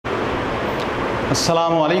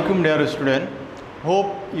Assalamu alaikum dear student.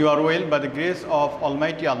 Hope you are well by the grace of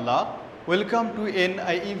Almighty Allah. Welcome to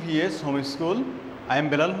NIEVS Home School. I am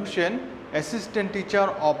Belal Hossain, Assistant Teacher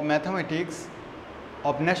of Mathematics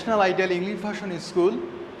of National Ideal English Version School,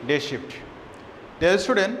 Day Shift. Dear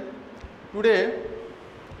student, today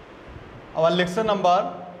our lecture number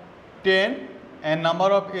 10 and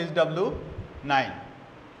number of HW 9.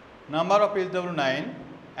 Number of HW 9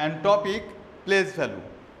 and topic place value.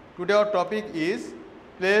 Today our topic is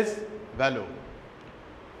place value.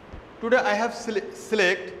 Today I have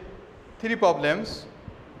select three problems.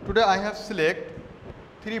 Today I have select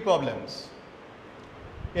three problems.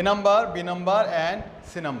 A number, B number and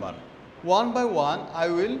C number. One by one I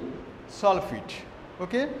will solve it.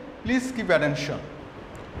 Okay? Please keep attention.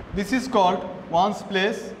 This is called ones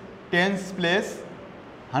place, tens place,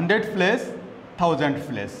 hundred place, thousand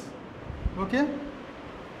place. Okay?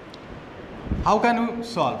 How can you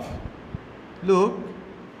solve? Look,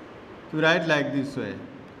 you write like this way.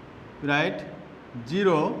 You write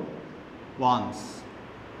 0 ones.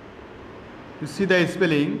 You see the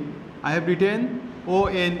spelling. I have written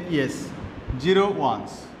ONES, 0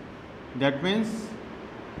 ones. That means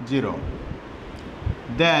 0.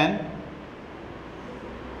 Then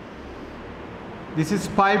this is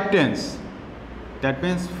 5 tens. That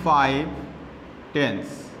means 5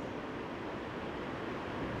 tens.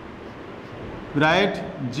 Write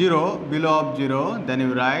 0 below of 0, then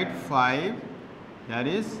you write 5, here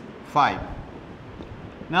is 5.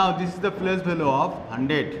 Now this is the place value of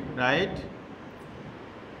 100, right?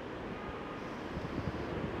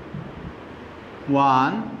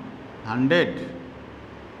 100.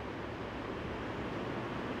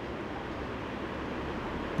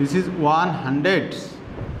 This is 100.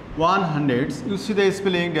 100. You see the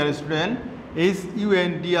spelling, dear student, is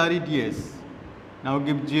UNDREDS. Now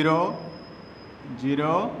give 0,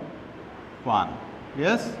 0, 1.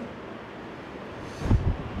 Yes.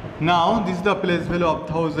 Now this is the place value of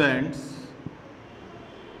thousands.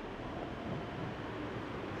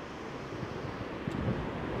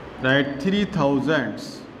 Right, 3000.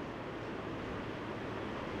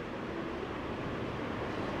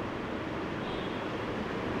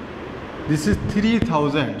 This is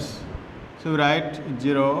 3000. So write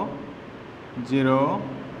 0, 0,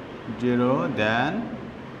 0, then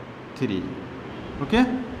 3. Okay,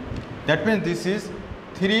 that means this is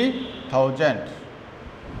 3000.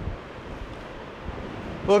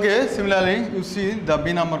 Okay, similarly you see the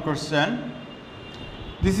B number question.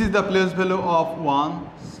 This is the place value of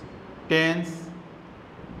ones, tens,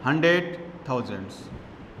 hundred, thousands.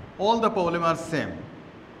 All the problem are same.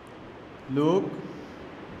 Look,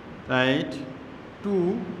 write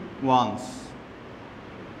 2 ones.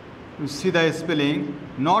 You see the spelling,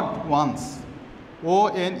 not ones,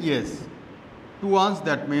 ONES. 2 ones,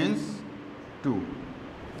 that means 2.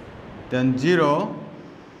 Then 0,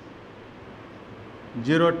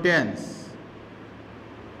 0 tens,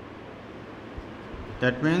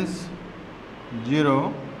 that means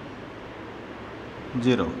 0,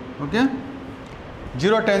 0. Okay?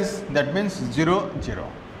 0 tens, that means 0,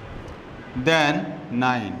 0. Then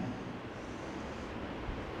 9.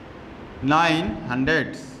 9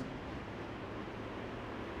 hundreds.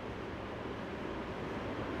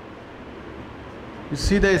 You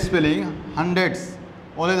see the spelling, hundreds.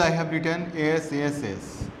 Always I have written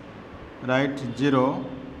ASSS. Write 0,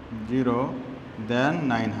 0, then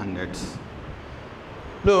 900.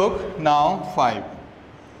 Look, now 5.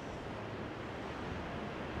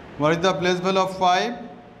 What is the place value of 5?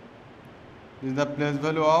 This is the place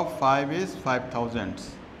value of 5 is 5000.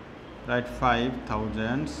 Write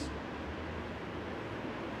 5000.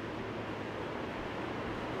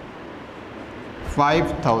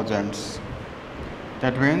 5000.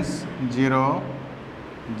 That means 0,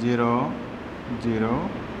 0, 0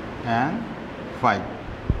 and 5.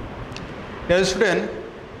 Dear student,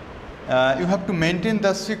 you have to maintain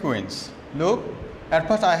the sequence. Look, at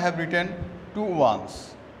first I have written 2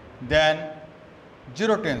 ones, then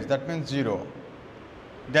 0 tens, that means 0,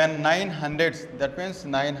 then 9 hundreds, that means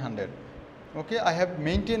 900. Okay, I have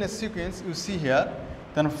maintained a sequence, you see here,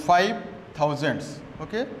 then 5 thousands.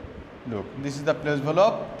 Okay, look, this is the place value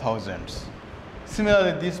of thousands.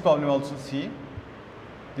 Similarly, this problem also see.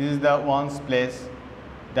 This is the ones place,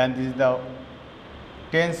 then this is the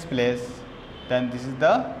tens place, then this is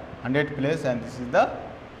the hundred place, and this is the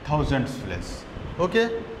thousands place.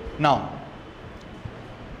 Okay. Now,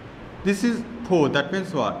 this is 4. That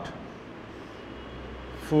means what?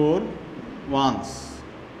 4 ones.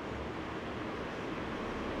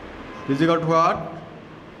 This is got what?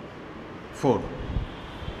 4.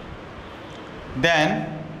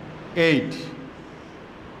 Then 8.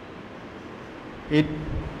 it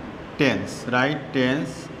tens, right?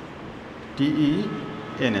 Tens,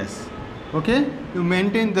 T-E-N-S. Okay, you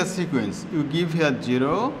maintain the sequence. You give here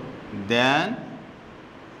 0, then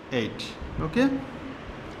 8. Okay,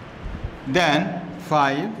 then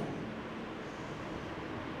 5.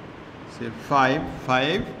 Say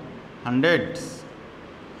 5 hundreds.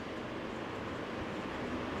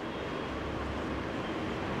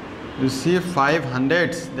 You see 5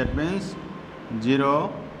 hundreds, that means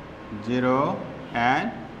 0, 0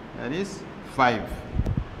 and that is 5.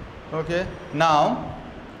 Okay, now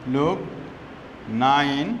look,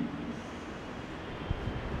 9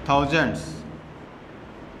 thousands.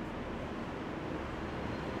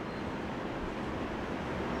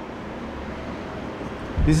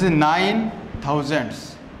 This is 9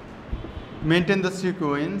 thousands. Maintain the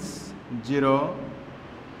sequence 0,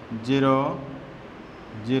 0,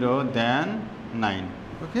 0, then 9.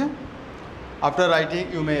 Okay. After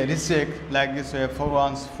writing, you may recheck like this way: 4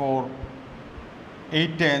 ones, 4,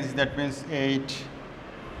 8 tens, that means 8.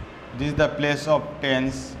 This is the place of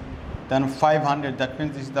tens. Then 500, that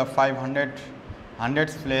means this is the 500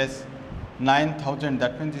 hundreds place. 9,000,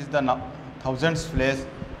 that means this is the thousands place.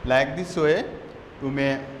 Like this way, you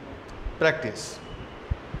may practice.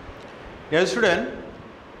 Dear student,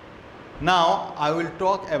 now I will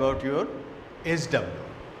talk about your SW.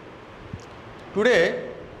 Today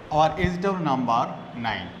our SW number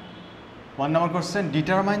 9. 1 number question: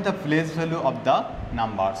 determine the place value of the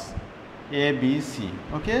numbers A, B, C.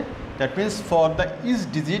 Okay, that means for the each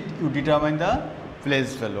digit you determine the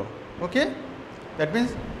place value. Okay, that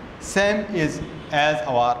means same is as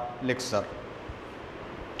our lecture.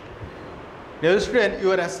 Dear student,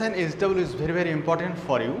 your assigned SW is very, very important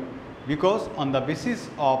for you, because on the basis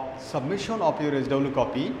of submission of your SW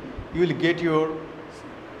copy, you will get your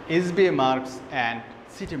SBA marks and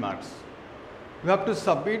CT marks. You have to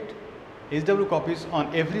submit SW copies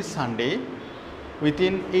on every Sunday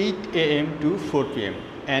within 8 AM to 4 PM,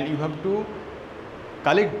 and you have to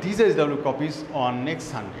collect these SW copies on next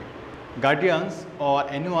Sunday. Guardians or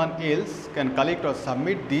anyone else can collect or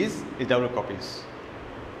submit these SW copies.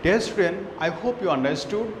 Dear student, I hope you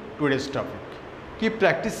understood today's topic. Keep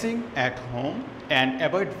practicing at home and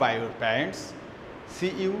avoid by your parents. See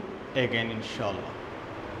you again, inshallah.